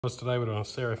Today we're doing a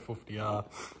CRF 50R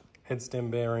head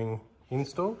stem bearing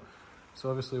install. So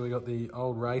obviously we got the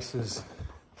old racers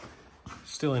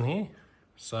still in here.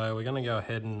 So we're going to go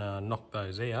ahead and knock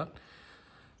those out.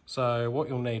 So what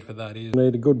you'll need for that is you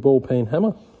need a good ball peen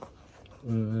hammer.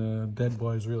 Dead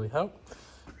blows really help.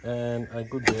 And a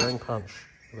good bearing punch.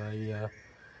 A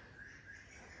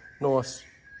nice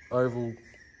oval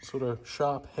sort of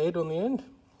sharp head on the end.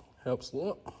 Helps a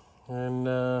lot. And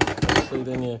obviously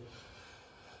then you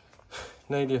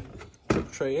need your tip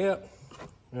tree out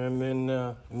and then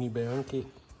a new bearing kit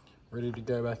ready to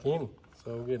go back in.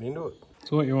 So we'll get into it.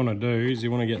 So what you want to do is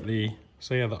you want to get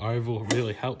see how the oval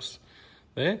really helps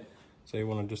there. So you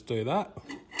want to just do that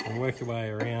and work your way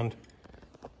around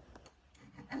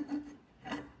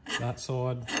that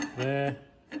side there,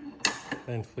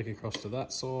 then flick across to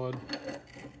that side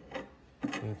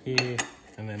and here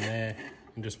and then there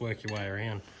and just work your way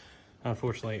around.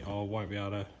 Unfortunately, I won't be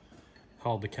able to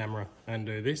hold the camera and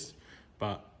do this,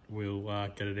 but we'll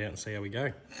get it out and see how we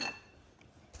go.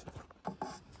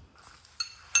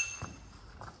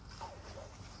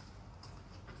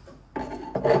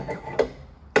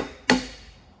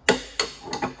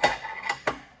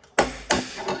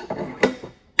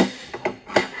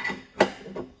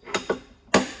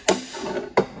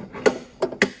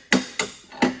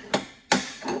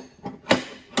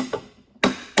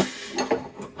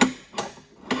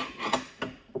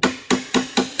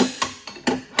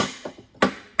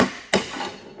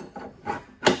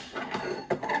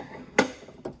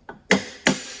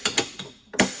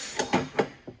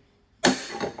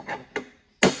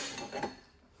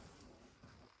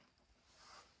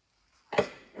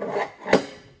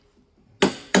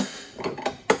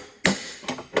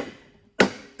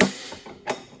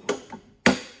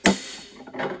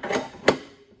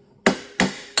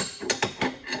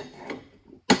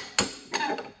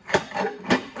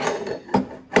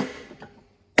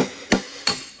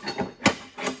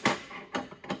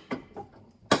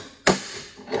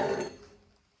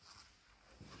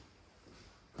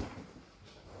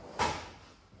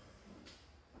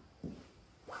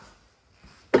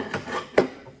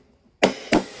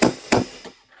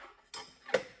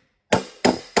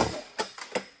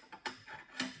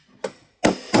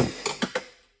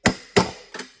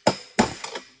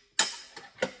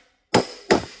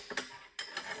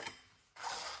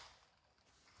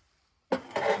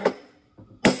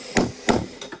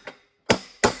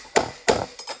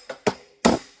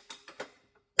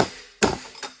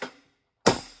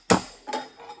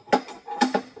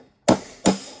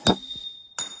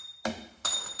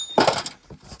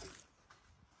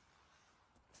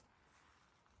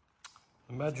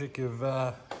 The magic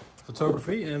of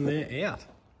photography, and they're out.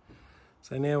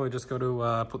 So now we've just got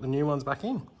to put the new ones back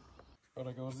in.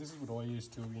 Right guys, this is what I use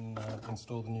to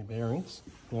install the new bearings.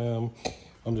 I'm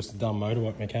just a dumb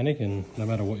motorbike mechanic, and no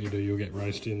matter what you do, you'll get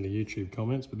roasted in the YouTube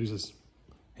comments, but this is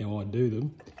how I do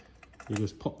them. You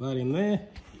just pop that in there,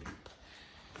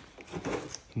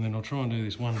 and then I'll try and do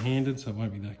this one-handed so it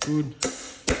won't be that good.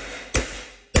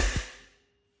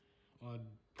 I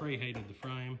preheated the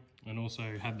frame and also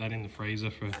had that in the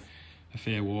freezer for a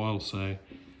fair while, so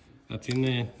that's in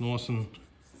there nice and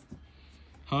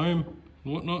home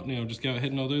and whatnot. Now I'll just go ahead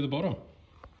and I'll do the bottom.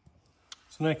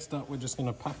 So next up we're just going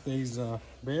to pack these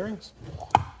bearings.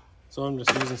 So I'm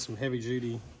just using some heavy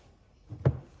duty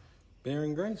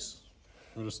bearing grease.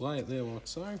 I'll just lay it there like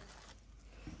so,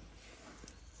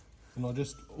 and I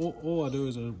just all I do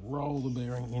is I roll the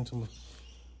bearing into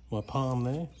my palm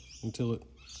there until it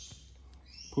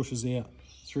pushes out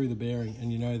through the bearing,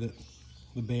 and you know that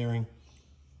the bearing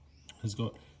has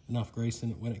got enough grease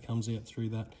in it when it comes out through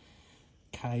that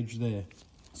cage there.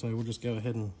 So we'll just go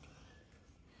ahead and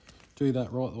do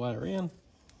that right the way around.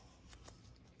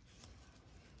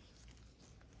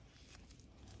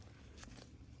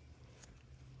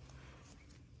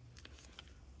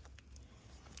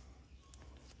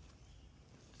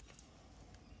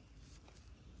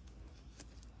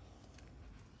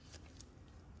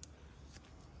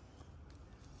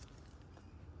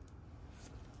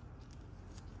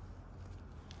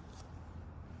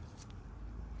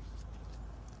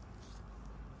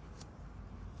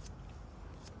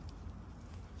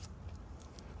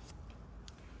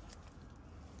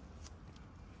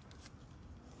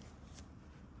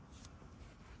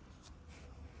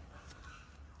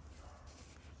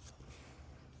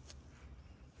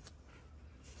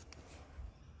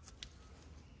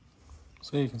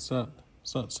 So you can start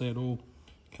to see it all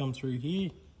come through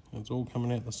here. It's all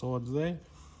coming out the sides there.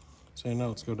 So you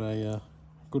know it's got a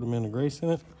good amount of grease in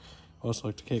it. I just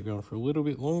like to keep going for a little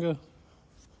bit longer.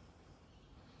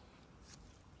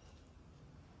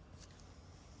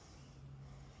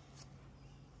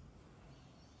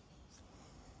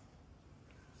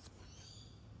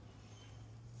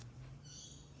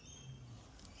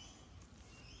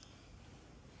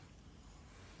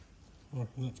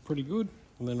 That's pretty good.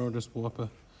 And then I'll just wipe a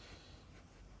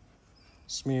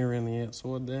smear around the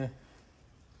outside there.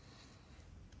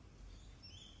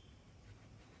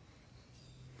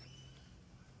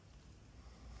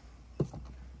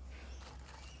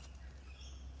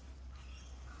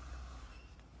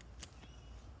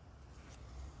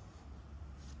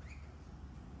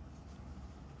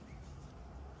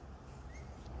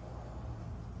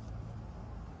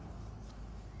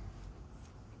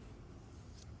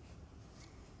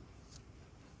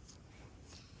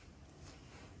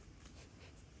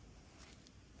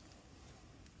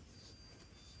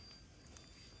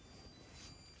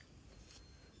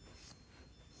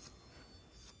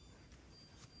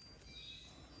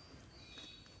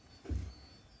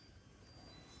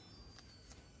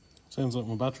 Sounds like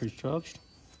my battery's charged.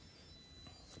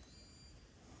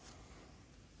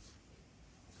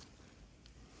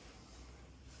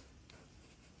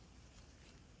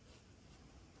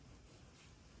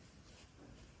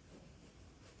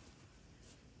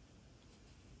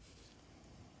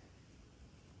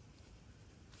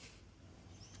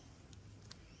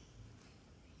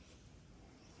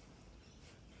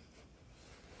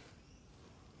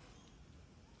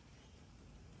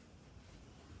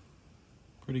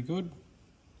 Pretty good.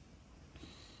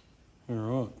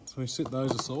 Alright, so we set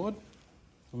those aside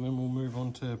and then we'll move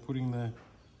on to putting the...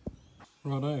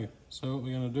 Righto, so what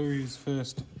we're going to do is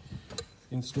first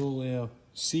install our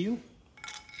seal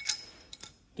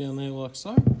down there like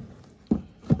so. And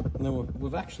then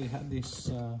we've actually had this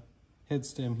head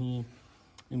stem here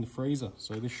in the freezer,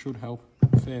 so this should help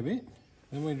a fair bit.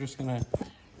 Then we're just going to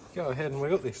go ahead and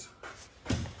we've got this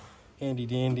handy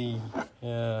dandy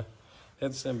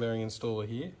head stem bearing installer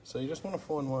here. So you just want to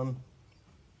find one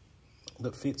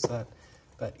that fits that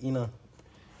inner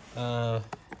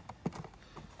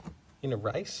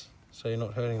race, so you're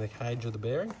not hurting the cage of the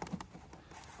bearing.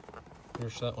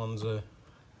 Which that one's a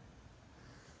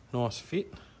nice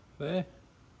fit there.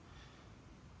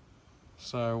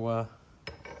 So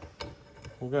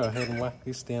we'll go ahead and whack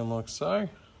this down like so,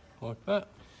 like that,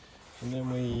 and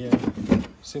then we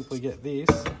simply get this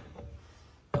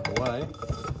out of the way.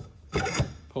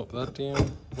 Pop that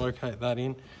down, locate that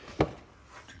in,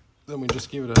 then we just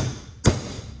give it a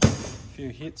few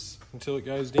hits until it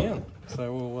goes down.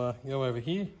 So we'll go over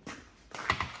here,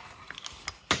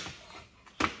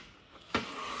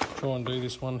 try and do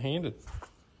this one-handed.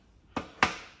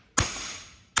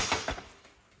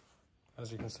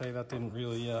 As you can see, that didn't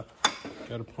really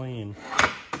go to plan.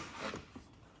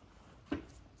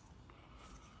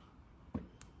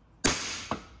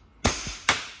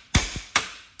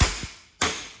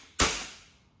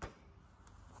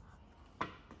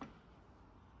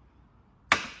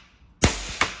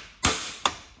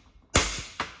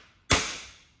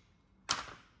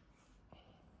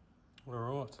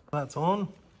 Alright, that's on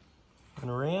and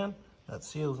around. That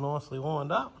seal's nicely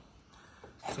lined up.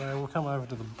 So we'll come over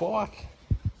to the bike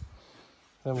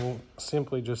and we'll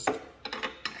simply just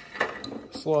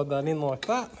slide that in like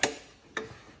that.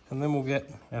 And then we'll get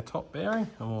our top bearing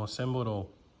and we'll assemble it all.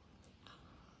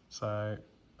 So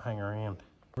hang around.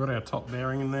 We've got our top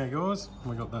bearing in there, guys.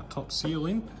 We've got that top seal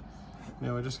in.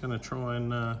 Now we're just going to try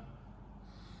and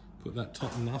put that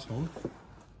top nut on.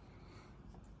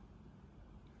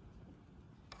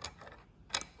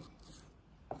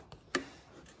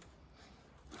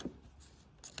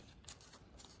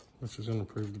 Which is going to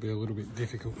prove to be a little bit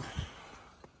difficult,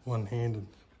 one-handed.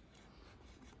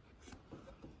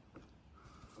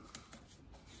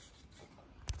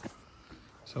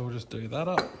 So we'll just do that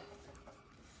up.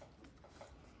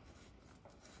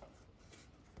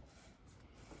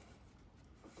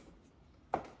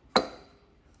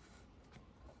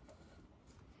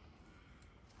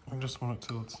 I just want it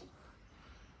till it's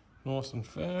nice and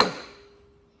firm.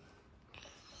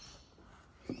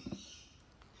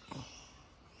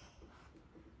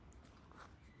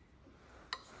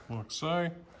 Like so,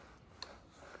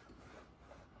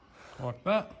 like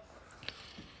that.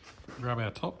 Grab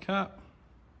our top cap.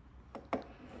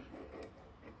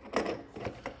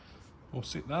 We'll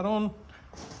sit that on.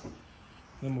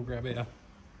 Then we'll grab our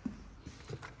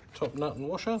top nut and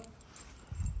washer.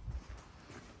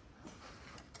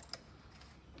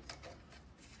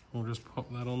 We'll just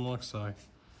pop that on like so.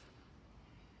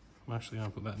 I'm actually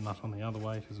going to put that nut on the other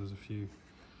way because there's a few.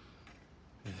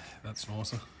 Yeah, that's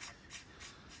nicer.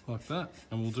 Like that,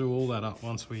 and we'll do all that up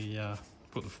once we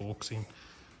put the forks in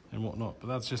and whatnot. But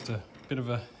that's just a bit of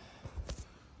a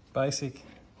basic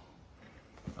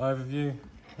overview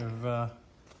of how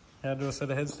to do a set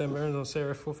of head stem bearings on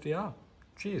CRF 50R.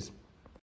 Cheers.